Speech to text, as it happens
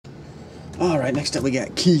Alright, next up we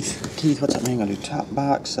got Keith. Keith, what's up, man? I'm going to do top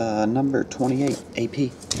box number 28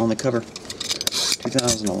 AP on the cover.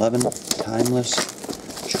 2011 Timeless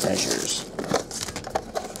Treasures.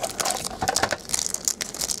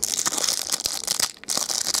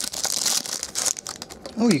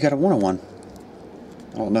 Oh, you got a 101.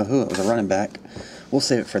 I don't know who it was, a running back. We'll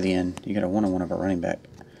save it for the end. You got a 101 of a running back.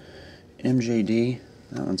 MJD,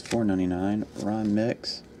 that one's $4.99. Ron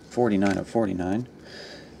Mix, 49 of 49.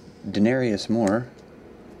 Denarius Moore,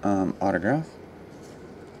 autograph.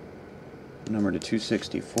 Number to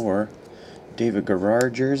 264. David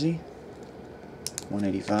Garrard jersey,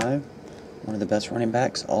 185. One of the best running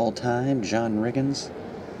backs all time, John Riggins.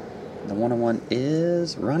 The 101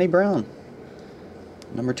 is Ronnie Brown.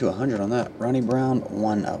 Number to 100 on that. Ronnie Brown,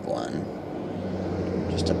 1 of 1.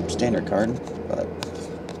 Just a standard card, but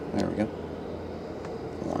there we go.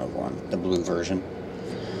 1 of 1, the blue version.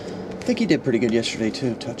 I think he did pretty good yesterday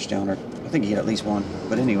too, touchdown, or I think he had at least one.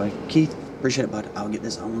 But anyway, Keith, appreciate it, bud. I'll get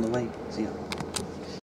this on the way. See ya.